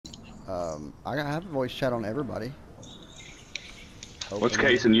I have a voice chat on everybody. What's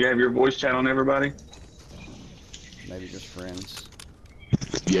Hoping Kason? You have your voice chat on everybody? maybe just friends.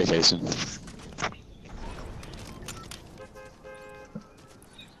 Yeah, Jason.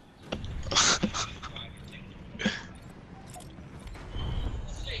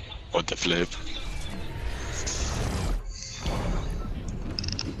 What the flip?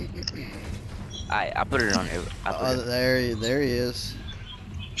 I put it on. There he is.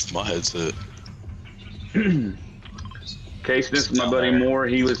 It's my headset. Case, this is my buddy Moore.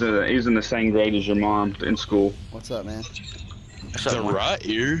 He's in the same grade as your mom in school. What's up, man? The right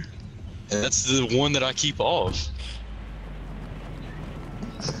ear? And that's the one that I keep off.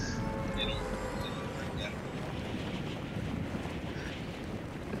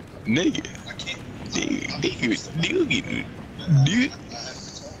 Nigga. Dude.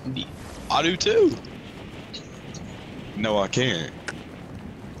 I do too. No, I can't.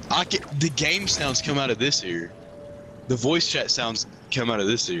 The game sounds come out of this ear. The voice chat sounds come out of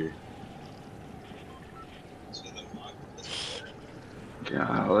this ear.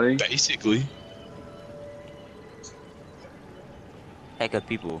 Golly. Basically. Heck of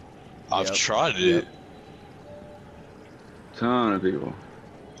people. I've tried it. Ton of people.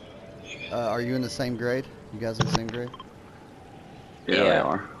 Are you in the same grade? You guys in the same grade? Yeah, they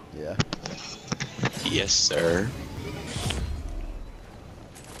are. Yeah. Yes, sir.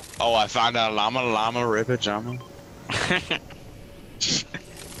 Oh, I found out llama ripper jama.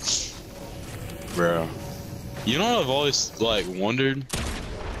 Bro. You know what I've always like wondered?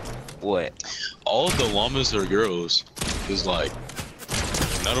 What? All of the llamas are girls. Cause like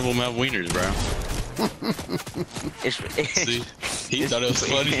none of them have wieners, bro. See? He thought it was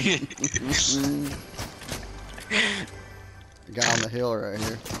funny. The guy on the hill right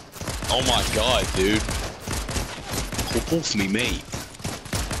here. Oh my god, dude. Hop off me, mate.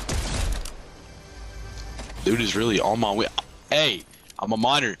 Dude is really on my way. Hey, I'm a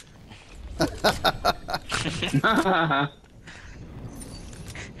minor. I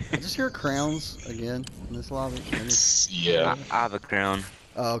just hear crowns again in this lobby. Yeah. I have a crown.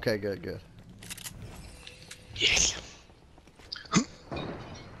 Oh, okay, good. Yeah.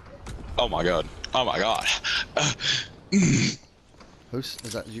 Oh my god. Oh my god. Is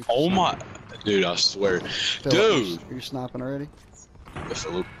that you? Oh my. Dude, I swear. Philip, Dude. Are you sniping already? Yeah,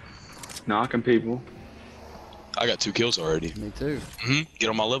 Philip. Knocking people. I got 2 kills already. Me too. Get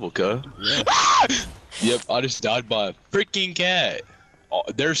on my level, cuh. Yeah. Yep, I just died by a freaking cat. Oh,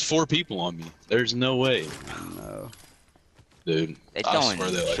 there's 4 people on me. There's no way. No. Dude, They I throwing swear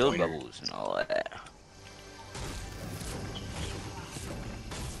they like shield wieners. bubbles and all that.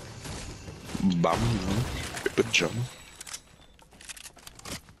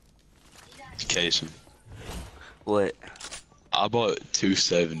 Jason, What? I bought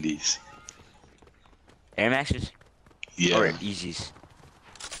 270s. Air Maxes? Yeah. Or Easies?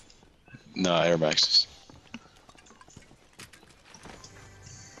 No, Air Maxes.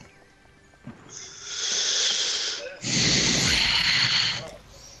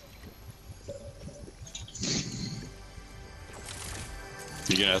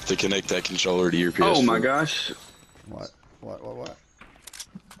 You're gonna have to connect that controller to your PS4. Oh my gosh. What?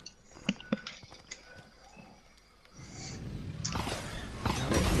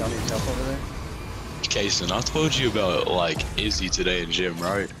 Y'all need help over there? Kason, I told you about like Izzy today in gym,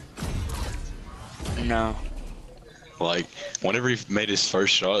 right? No. Like whenever he made his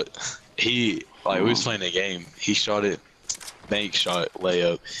first shot, we was playing a game. He shot it, bank shot,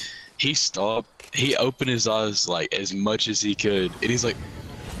 layup. He stopped. He opened his eyes like as much as he could, and he's like,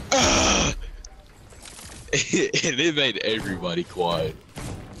 ah! And it made everybody quiet.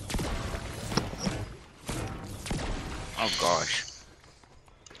 Oh gosh.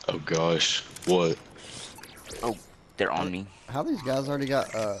 Oh gosh, what? Oh, they're on me. How these guys already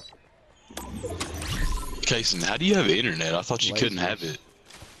got Kason, how do you have internet? I thought you couldn't have it.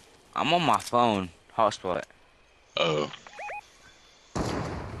 I'm on my phone. Hotspot. Oh.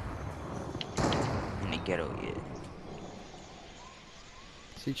 In the ghetto yet.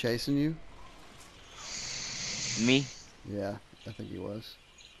 Is he chasing you? Me? Yeah, I think he was.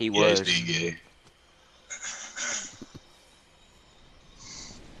 He Yeah, was. he's being gay.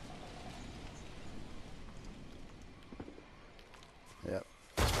 Yep.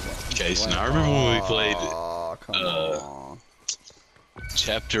 Kason, I remember when we played Oh, come on.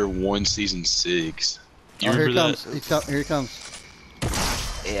 Chapter 1, Season 6. You Oh, here remember he that? comes. Here he comes.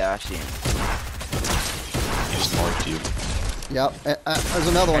 Yeah, I see him. He just marked you. Yep. There's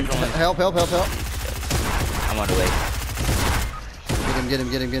another one. Help. I'm on the way. Get him.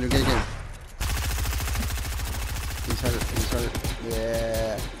 He's hurt.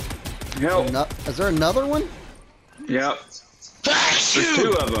 Yeah. Help. Is there another one? Yep. There's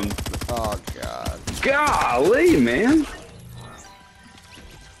 2 of them. Oh god. Golly, man.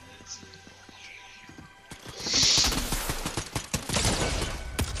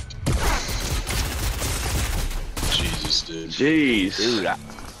 Jesus, dude. Jeez. Dude,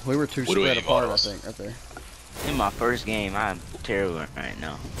 We were too What do we spread aim apart, I models? think, right there. in my first game, I'm terrible right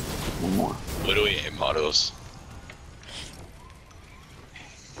now. One more. What do we aim models?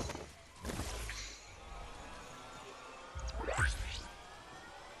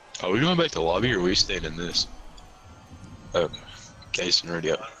 Are we going back to lobby or are we staying in this? Okay. Case and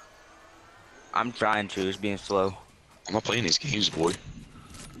ready up. I'm trying to. It's being slow. I'm not playing these games, boy.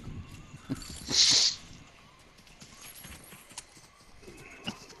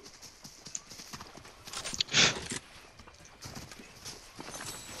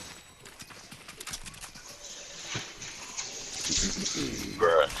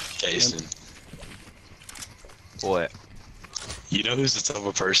 Bruh, Kason. What? You know who's the type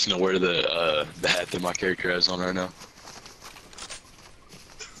of person to wear the hat that my character has on right now?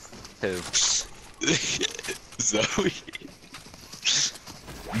 Who? Zoe.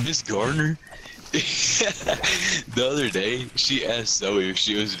 Miss Garner. The other day, she asked Zoe if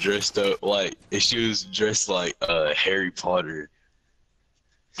she was dressed up like if she was dressed like Harry Potter,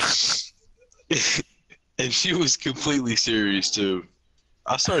 and she was completely serious too.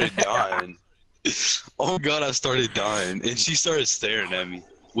 I started dying. Oh God, I started dying, and she started staring at me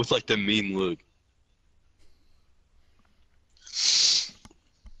with like the mean look.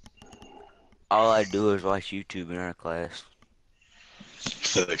 All I do is watch YouTube in our class.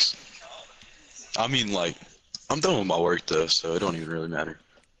 Thanks. I mean, like, I'm done with my work though, so it don't even really matter.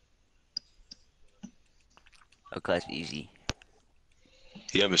 Our class easy.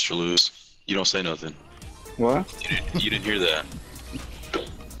 Yeah, Mr. Lewis, you don't say nothing. What? You didn't hear that.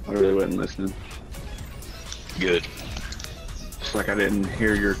 I really wasn't listening. Good. It's like I didn't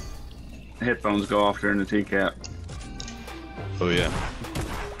hear your headphones go off during the TCAP. Oh yeah.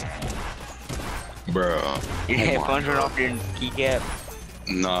 Bro. Your headphones went off during keycap.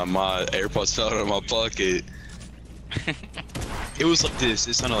 Nah, my AirPods fell out of my pocket. It was like this.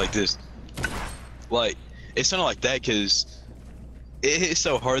 It sounded like this. Like, it sounded like that because it hit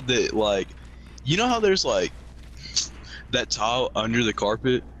so hard that, like, you know how there's, like, that tile under the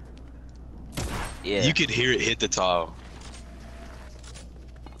carpet? Yeah. You could hear it hit the tile.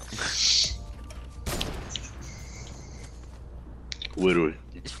 Literally.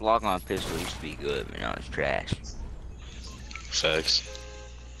 This lock-on pistol used to be good, but now it's trash. Facts.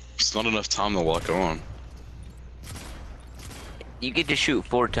 It's not enough time to lock on. You get to shoot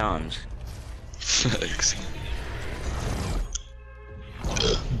 4 times. Facts.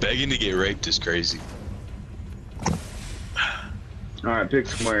 Begging to get raped is crazy. Alright, pick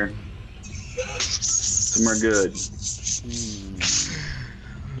somewhere. Somewhere good.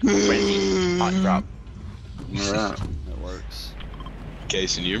 Frenzy. Hot drop. Alright. That works.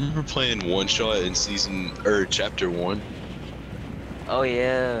 Kason, you remember playing One Shot in chapter 1? Oh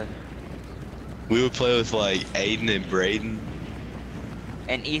yeah. We would play with like Aiden and Braden.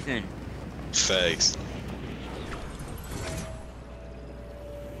 And Ethan. Facts.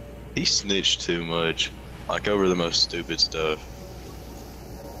 He snitched too much, like over the most stupid stuff.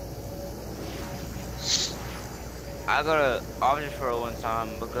 I got a officer for one time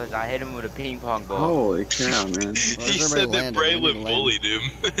because I hit him with a ping pong ball. Holy cow, man. He everybody said that landed? We Braylon didn't land. bullied him.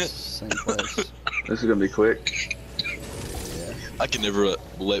 Same place. This is gonna be quick. Yeah. I can never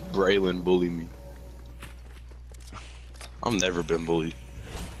let Braylon bully me. I've never been bullied.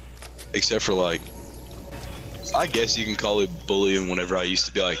 Except for like, I guess you can call it bullying whenever I used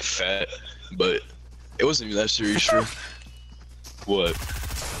to be like fat, but it wasn't even that serious. Sure. What?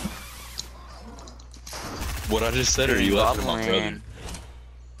 What I just said, or are you laughing at my brother?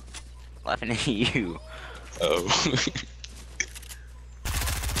 Laughing at you. Oh.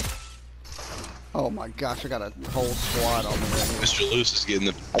 Oh my gosh, I got a whole squad on me right here. Mr. Lewis is getting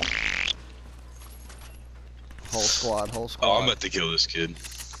the. Whole squad, whole squad. Oh, I'm about to kill this kid.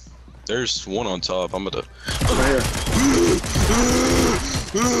 There's one on top. I'm about Over here.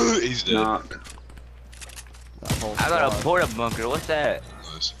 to. He's dead. Knocked. That whole I got a squad. porta bunker. What's that?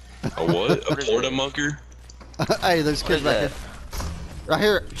 Nice. A what? A What is porta it? munker? Hey, there's What kids is back that? here. Right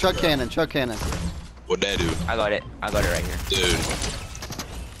here, Chuck Cannon, Chuck Cannon. What'd that do? I got it. I got it right here. Dude.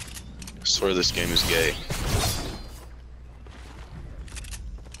 I swear this game is gay.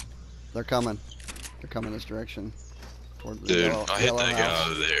 They're coming. They're coming this direction. Toward the Dude, yellow, I hit yellow that guy house.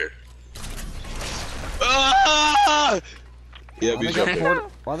 out of there. Ah! Yeah, Why they be got jumping.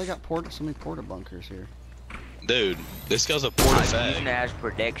 why they got so many porta bunkers here? Dude, this guy's a porta using it as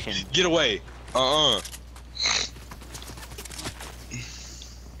protection. Get away. Oh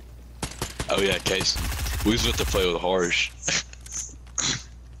yeah, Case. We was about to play with Harsh.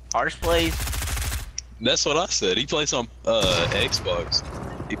 Harsh plays. That's what I said. He plays on Xbox.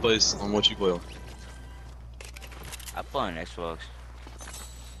 He plays on what you play on. I play on Xbox.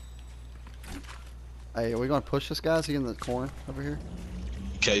 Hey, are we gonna push this guy? Is he in the corner over here?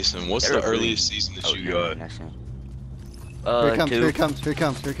 Kason, what's They're the really- earliest season that you no, got? that's him. Here he comes, 2. here he comes, here he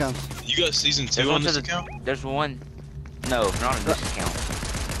comes, here he comes. You got season 2 There's on one, this to the, account? there's one. No, not on this account.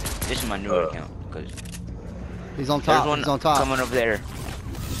 This is my newer account. Cause He's on there's top, one he's on top. coming over there.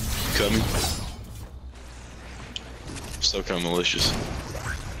 Coming. So kind of malicious.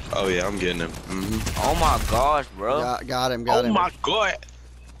 Oh yeah, I'm getting him. Oh my gosh, bro. Got him, got him. God!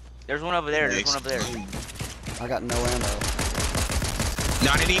 There's one over there. There's one over there. I got no ammo.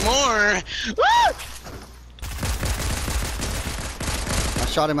 Not anymore! I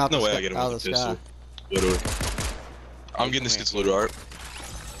shot him out, No the, way sky, I get him out with of a the sky. pistol. Literally. I'm getting this kid's loaded, alright?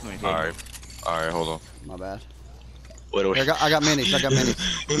 Come here, kid. Alright, hold on. My bad. Wait, Here, I got minis, I got minis.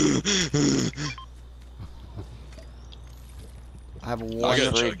 I have one. I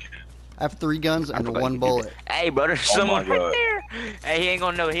got Wait. Chuck. I have 3 guns and 1 bullet. Hey, bro, there's Oh someone my right God. there. Hey, he ain't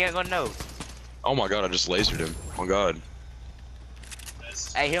gonna know. He ain't gonna know. Oh my god, I just lasered him. Oh god.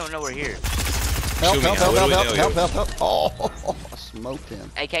 Hey, he don't know we're here. Help, Shoot me help, now. help, What do help, we help, know, help, help, help. Oh, I smoked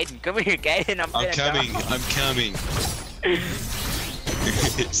him. Hey, Caden, come here, Caden. I'm finna coming, die. I'm coming.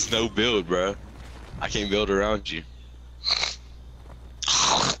 It's no build, bro. I can't build around you.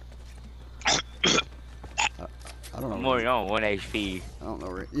 I don't know. I'm already on 1 HP. I don't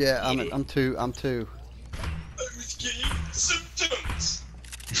know where. Yeah, Eat it. I'm 2. I'm 2.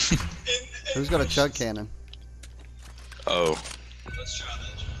 Who's got a chug cannon? Oh.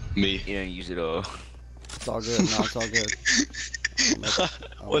 Me. You don't use it all. It's all good. No, it's all good.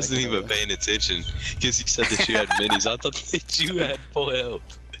 I'll Wasn't make it even over. paying attention because you said that you had minis. I thought that you had full health.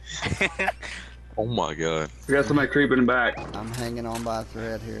 Oh my god. We got somebody creeping back. I'm hanging on by a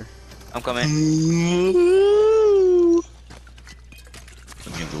thread here. I'm coming. I'm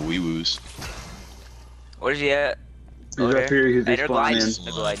getting the wee woos. Where's he at? He's Over up there? here. He's Hey, just they're flying in. gliding.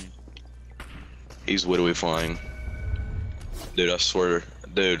 They're gliding. He's literally flying. Dude, I swear.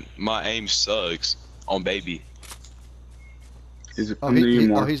 Dude, my aim sucks on baby. He's Oh, from the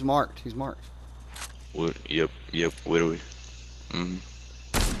Umar. he's marked. He's marked. What? Yep, literally.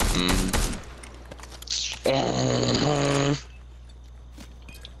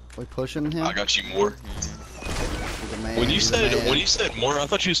 We pushing him? I got you more. He's a man. When you he's a man. said more, I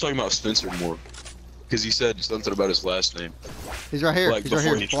thought you was talking about Spencer Moore. Because he said something about his last name. He's right here. like, He's right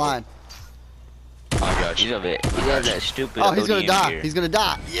before here. he Flying. I got He's you. over it. He has that stupid. Oh, he's gonna ODM die. gear. He's gonna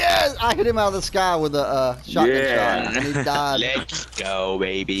die. Yes! I hit him out of the sky with a shotgun Yeah. shot, and he died. Let's go,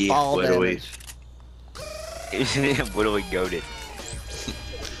 baby. Fall Literally. damage. What do we go to?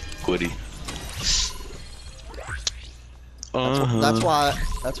 Quitty.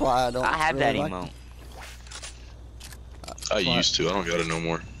 That's why I don't. I have really that like emote. I used to. I don't got it no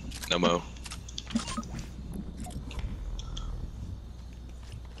more. No mo.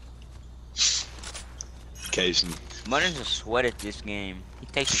 Cason. Munnin's a sweat at this game. He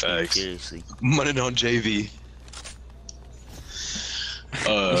takes it Facts. seriously. Money on JV.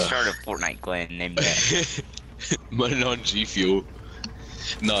 He started a Fortnite clan named that. Money on G Fuel.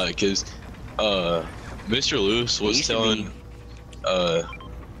 Nah, cause Mr. Lewis He was used to telling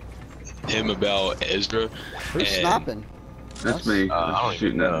him about Ezra. Who's and- sniping? That's me. I don't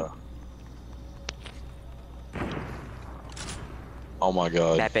shooting even at him. know. Oh my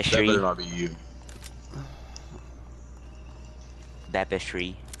god. Tapestry. That better not be you.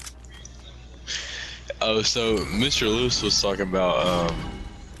 Tapestry. Oh, so Mr. Lewis was talking about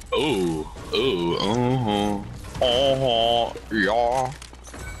yeah,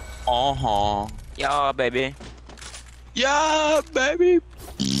 Yeah, baby. yeah, baby.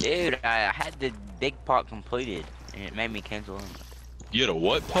 Dude, I had the big pot completed, and it made me cancel him. You had a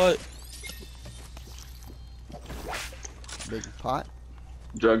what pot? Big pot.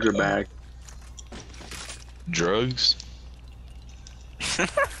 Drugs are back. Drugs? Drugs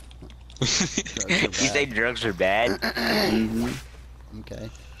are You bad. say drugs are bad? Okay.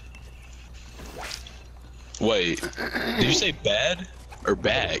 Wait, did you say bad or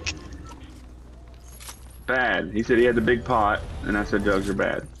back? Bad. He said he had the big pot, and I said drugs are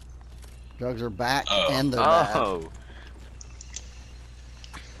bad. Drugs are back Oh. and they're bad. Oh,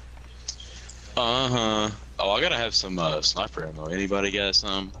 Oh, I gotta have some sniper ammo. Anybody got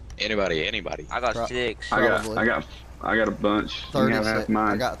some? Anybody? I got Pro- 6. Probably. I got a bunch. You can have half 36.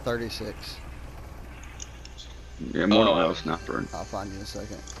 mine. I got 36. Yeah, more than a sniper. I'll find you in a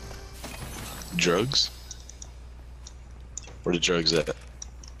second. Drugs? Where the drugs at?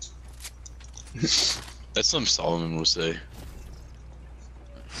 That's something Solomon would say.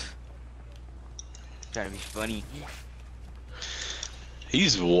 Trying to be funny.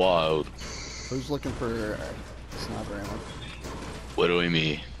 He's wild. Who's looking for sniper ammo? What do we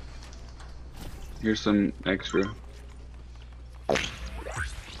mean? Here's some extra. Oh,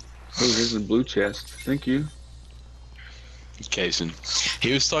 here's a blue chest. Thank you. Kason.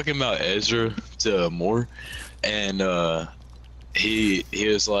 He was talking about Ezra to Moore, and he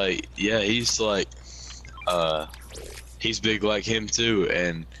was like, yeah, he's like, he's big like him too,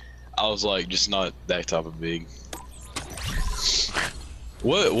 and I was like, just not that type of big.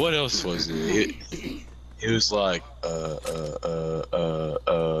 What else was it? It was like, I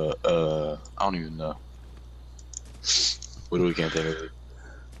don't even know. What do we can't think of it?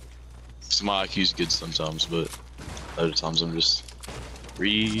 So my IQ's good sometimes, but other times I'm just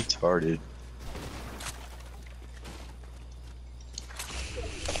retarded.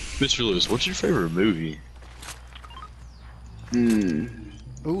 Mr. Lewis, what's your favorite movie? Ooh,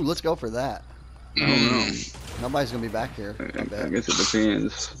 let's go for that. I don't know. Nobody's gonna be back here. I I bet. guess it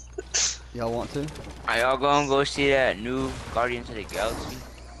depends. Y'all want to? Are y'all gonna go see that new Guardians of the Galaxy?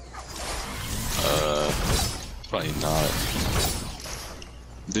 Probably not.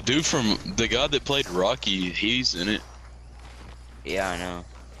 The dude from the guy that played Rocky, he's in it. Yeah, I know.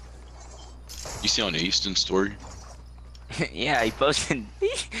 You see on the Easton story? Yeah, he posted.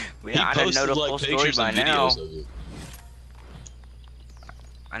 He I didn't know the full story by and now. videos of it.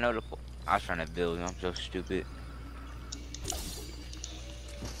 I know the. I was trying to build. I'm so stupid.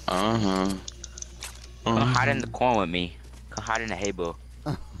 Come hide in the corn with me. Come hide in the hay bale.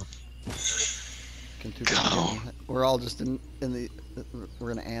 Go. We're all just in the.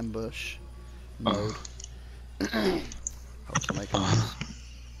 We're in an ambush mode. Hope to make it.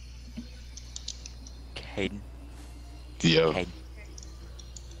 Caden. Yo,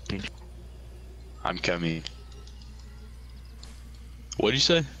 Caden. I'm coming. What'd you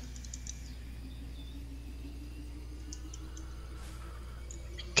say?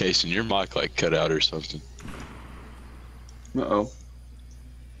 Kason, your mic like cut out or something. Uh-oh.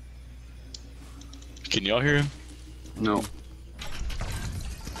 Can y'all hear him? No.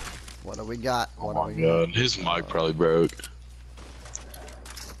 What do we got? What Oh do my we god, his mic probably broke.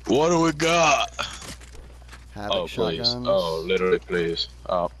 What do we got? Havoc Oh please. shotguns. Oh, literally please.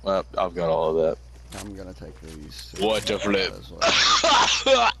 Oh, well, I've got all of that. I'm gonna take these. What the flip? As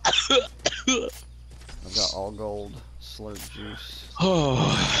well. I've got all gold slurp juice. Oh,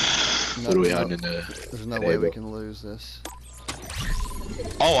 No, what do we no, have in there? There's no way we can lose this.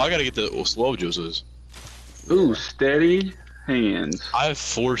 Oh, I gotta get the slow juices. Ooh, steady hands. I have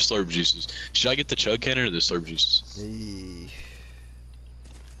 4 slurp juices. Should I get the chug cannon or the slurp juices?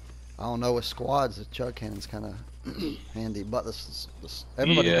 I don't know, with squads the chug cannon's kind of handy, but this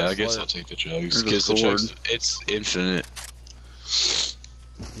everybody Yeah, has I guess slurp. I'll take the chugs There's a because the sword. chugs, it's infinite.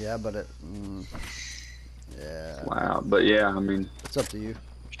 Yeah, but it yeah, Wow. But yeah, I mean, it's up to you.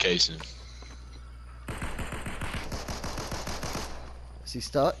 Kason. Is he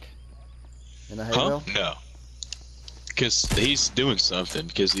stuck in a hay Huh? bale? No. Because he's doing something,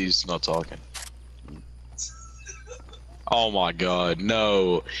 because he's not talking. Oh my god,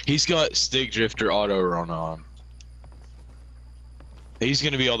 no. He's got Stick Drifter auto run on. He's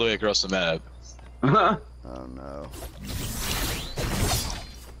gonna be all the way across the map. Oh no.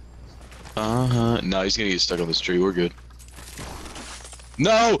 No, he's gonna get stuck on this tree. We're good.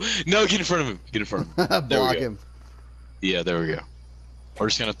 No! No, get in front of him. Get in front of him. There we Block go. him. Yeah, there we go. We're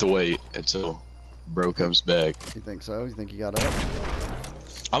just gonna have to wait until bro comes back. You think so? You think you got up?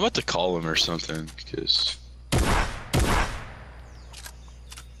 I'm about to call him or something, because...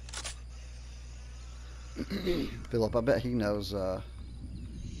 Philip, I bet he knows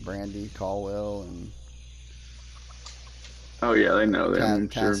Brandy Caldwell and oh yeah, they know that. I'm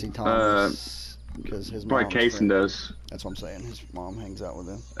sure. Cassie Thomas. Because his Probably mom's Kason friend. does. That's what I'm saying. His mom hangs out with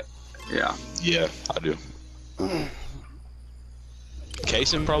him. Yeah. Yeah, I do.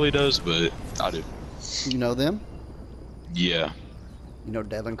 Kason probably does, but I do. You know them? Yeah. You know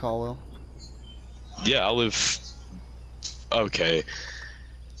Devin Caldwell? Yeah, I live... Okay.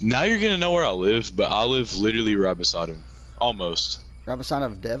 Now you're gonna know where I live, but I live literally right beside him. Almost. Right beside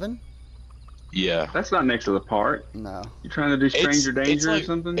of Devin? Yeah. That's not next to the park. No. You trying to do stranger danger like, or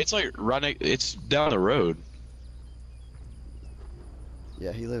something? It's like right next... It's down the road.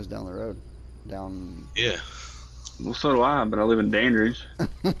 Yeah, he lives down the road. Down. Yeah. Well, so do I, but I live in Dandridge.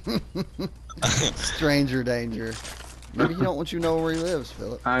 Stranger danger. Maybe he don't want you to know where he lives,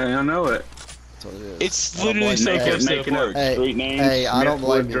 Philip. I know it. That's what it is. It's I don't literally blame so you. close to the Making up park. Hey, street names. hey, I don't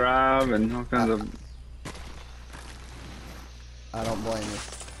blame Smithwood you. Drive and all kinds of. I don't blame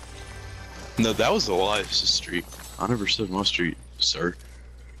you. No, that was the live street. I never said my street, sir.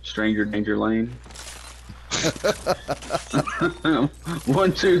 Stranger Danger Lane.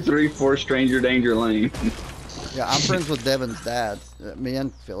 1, 2, 3, 4 Stranger Danger Lane. Yeah, I'm friends with Devin's dad. Me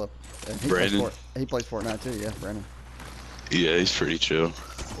and Philip. And Brandon? He plays Fortnite too. Yeah, Brandon. Yeah, he's pretty chill.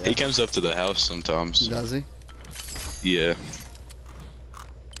 Yeah. He comes up to the house sometimes. Does he? Yeah.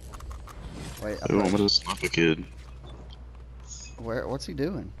 Wait. Oh, I'm gonna snipe a kid. What's he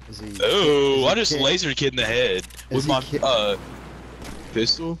doing? Is he? Oh, I is just he lasered a kid in the head with he my kick-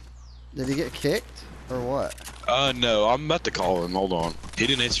 pistol. Did he get kicked or what? No, I'm about to call him. Hold on. He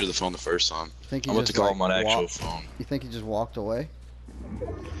didn't answer the phone the first time. Think he I'm about to just, call like, him on actual walked- phone. You think he just walked away?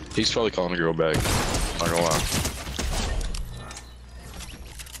 He's probably calling a girl back. Not gonna lie.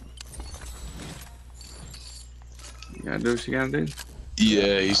 You gotta do what you gotta do.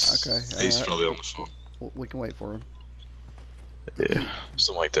 Yeah, he's Okay, he's alright. probably on the phone. We can wait for him. Yeah,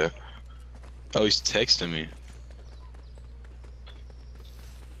 something like that. Oh, he's texting me.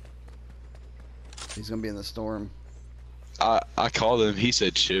 He's gonna be in the storm. I called him. He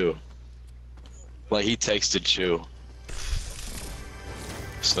said chill. Like he texted chill.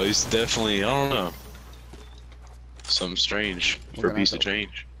 So he's definitely, I don't know, something strange We're for a gonna piece have of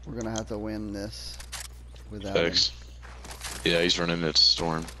change. We're gonna have to win this without him. Thanks. Yeah, he's running into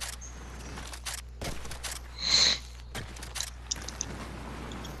storm.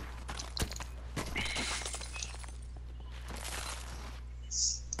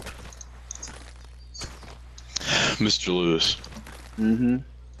 Mr. Lewis, Mm-hmm.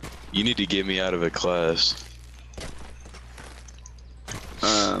 you need to get me out of a class.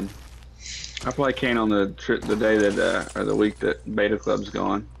 I probably can't on the trip the day that or the week that Beta Club's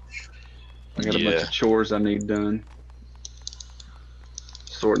gone. I got a bunch Yeah. of chores I need done.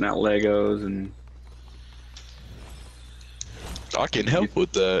 Sorting out Legos and I can help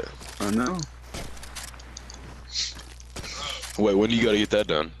with that. I know. Wait, when do you gotta get that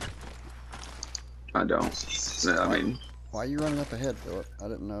done? I don't. I mean, Why are you running up ahead, Philip? I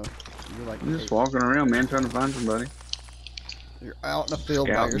didn't know. You're like I'm just walking around, man, trying to find somebody. you're out in the field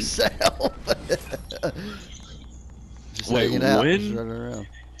by Scouting. yourself. Just Wait, hanging out, when? just running around.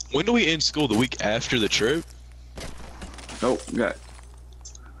 When do we end school? The week after the trip? Oh, got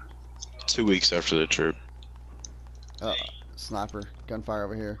 2 weeks after the trip. Sniper, gunfire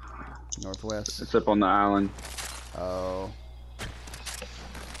over here, northwest. it's up on the island. Oh.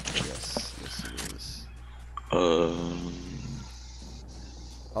 Yes, yes it is. Um,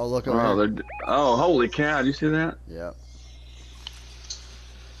 Oh, look over Oh, here. they're oh, holy cow! Did you see that? Yep.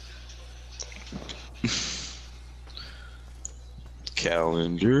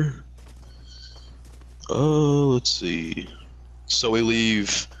 calendar. Oh, let's see. So we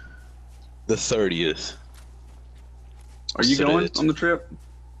leave the 30th. Are you Today going it's- on the trip?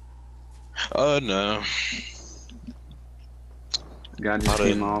 No. Guy just I came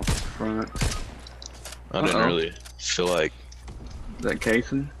didn't- off front. I didn't Uh-oh. really feel like Is that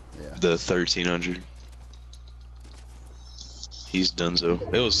casing? the 1300. He's donezo.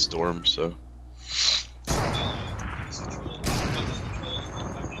 It was storm, so.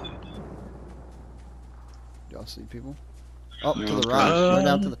 Y'all see people? Oh, to No. the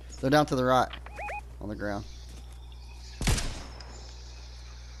right. They're down to the right, on the ground.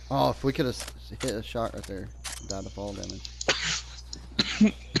 Oh, if we could have hit a shot right there, died of fall damage.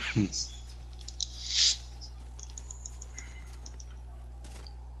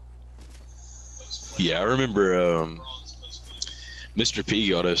 Yeah, I remember Mr. P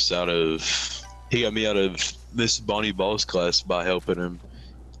got us out of, he got me out of Miss Bonnie Ball's class by helping him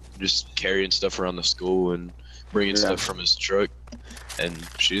just carrying stuff around the school and bringing Yeah. stuff from his truck, and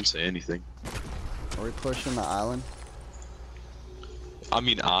she didn't say anything. Are we pushing the island? I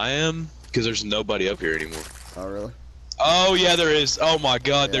mean, I am, because there's nobody up here anymore. Oh, really? Oh, yeah, there is. Oh my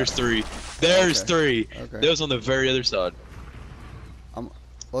god, Yeah. there's three. There's Okay. three. Okay. That was on the very other side.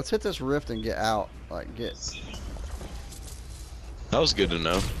 Let's hit this rift and get out. Like, get. That was good to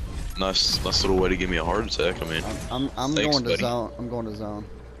know. Nice little way to give me a heart attack. I mean, I'm Thanks, going to buddy. zone. I'm going to zone.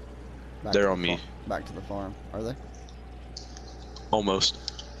 Back They're to on the me. Back to the farm. Are they? almost.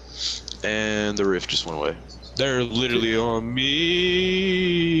 And the rift just went away. They're literally on me.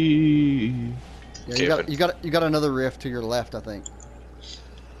 Yeah, Okay, you got another rift to your left, I think.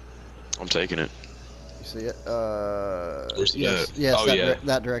 I'm taking it. You see it? Where's Yes, that? yes, Oh, that, yeah.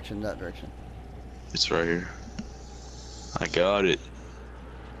 that direction, that direction. It's right here. I got it.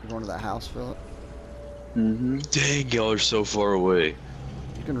 You're going to that house, Philip. Mm-hmm. Dang, y'all are so far away.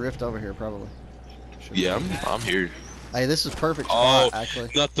 You can rift over here, probably. Yeah, I'm here. Hey, this is perfect Oh, spot, actually.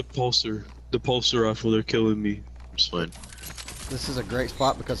 not the pulsar. The pulsar rifle, they're killing me. I'm just playing. This is a great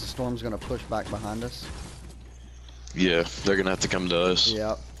spot because the storm's gonna push back behind us. Yeah, they're gonna have to come to us.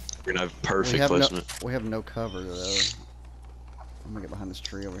 Yep. We're gonna have We perfect have placement. we have no cover though. I'm gonna get behind this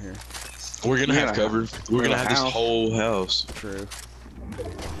tree over here. We're gonna have Yeah. cover. We're gonna have this house. whole house. True.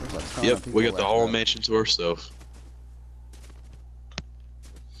 There's a ton Yep, of we people got the left whole up. mansion to ourselves.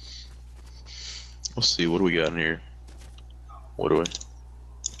 Let's see, what do we got in here? What do we?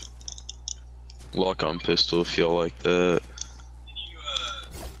 Lock on pistol if y'all like that.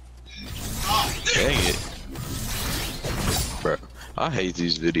 Dang it. Bro, I hate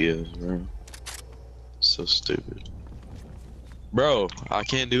these videos, bro. So stupid. Bro, I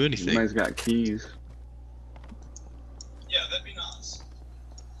can't do anything. Somebody's got keys. Yeah, that'd be nice.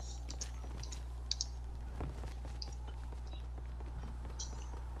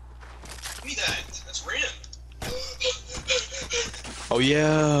 Give me that. That's Ren. Oh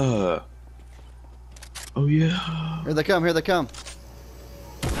yeah. Oh yeah. Here they come, here they come.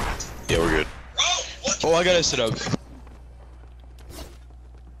 Yeah, we're good. Oh, what? Oh, I gotta sit up.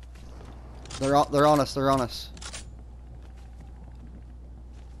 They're on us, they're on us.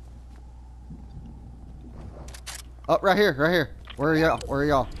 Oh, right here, right here. Where are y'all? Where are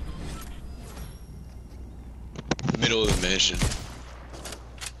y'all? Middle of the mansion.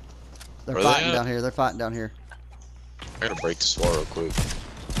 They're Where they fighting at? down here, they're fighting down here. I gotta break this wall real quick.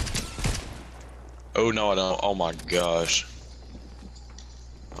 Oh no, I don't. Oh my gosh.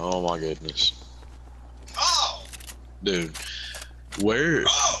 Oh my goodness. Oh! Dude. Where?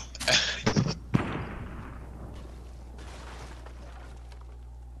 Oh!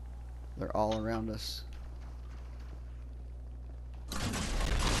 They're all around us.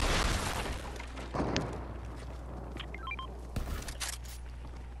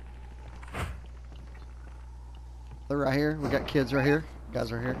 They're right here. We got kids right here.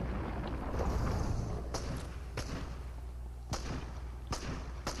 Guys right here.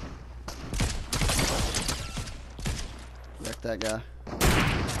 Wreck that guy.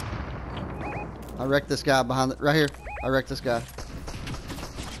 I wrecked this guy behind the, right here. I wrecked this guy.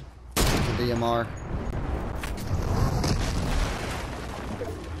 The DMR.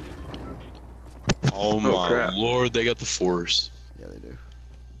 Oh my crap. lord, they got the force. Yeah, they do.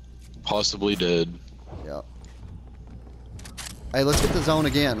 Possibly dead. Yep. Hey, let's get the zone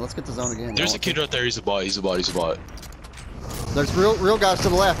again. Let's get the zone again. There's y'all. a kid right there. He's a bot. He's a bot. He's a bot. There's real guys to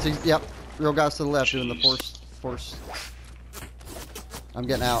the left. Yep, real guys to the left doing the Jeez. force. I'm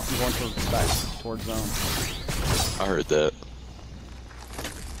getting out. I'm going back towards zone. I heard that.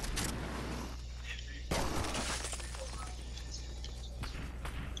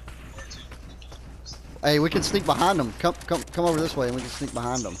 Hey, we can sneak behind them. Come over this way, and we can sneak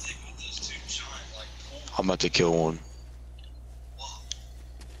behind them. I'm about to kill one.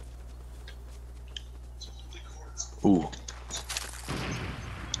 Ooh.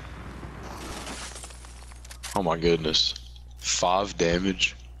 Oh my goodness. 5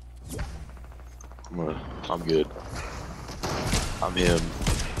 damage. I'm good. I'm him.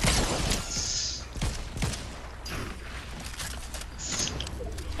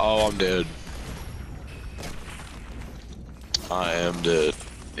 Oh, I'm dead. I am dead.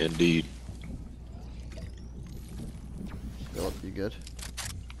 Indeed. Philip, you good?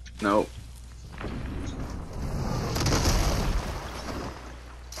 Nope.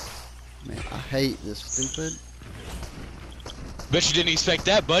 Man, I hate this stupid. Bet you didn't expect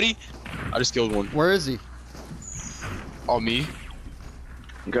that, buddy. I just killed one. Where is he? On me.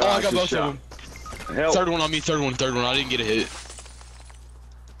 Gosh, Oh, I got this both shot. of them. Help. Third one on me, third one. I didn't get a hit.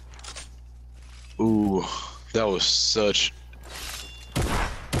 Ooh, that was such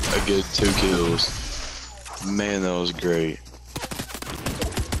a good 2 kills. Man, that was great.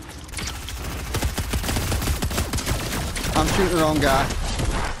 I'm shooting the wrong guy.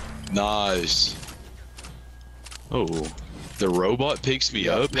 Nice. Oh, the robot picks me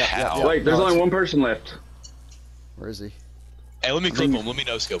up? yeah, How? yeah. Wait, there's No, only it's- one person left. Where is he? Hey, let me clip him. Let me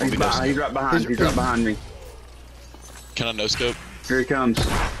no scope. Let He's, me no he's scope. right behind. He's- He's right behind me. Can I no scope? Here he comes.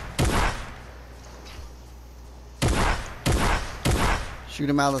 Shoot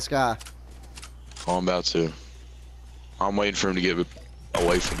him out of the sky. Oh, I'm about to. I'm waiting for him to get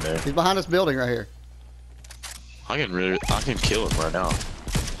away from there. He's behind this building right here. I can kill him right now.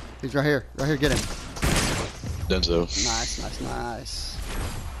 He's right here. Right here, get him. Denzo. Nice.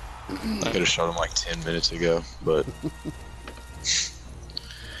 I could have shot him like 10 minutes ago, but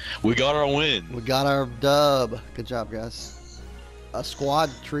we got our win. We got our dub. Good job, guys. A squad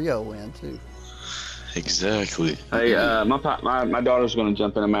trio win, too. Exactly. Hey, my daughter's gonna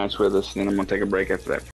jump in a match with us, and then I'm gonna take a break after that.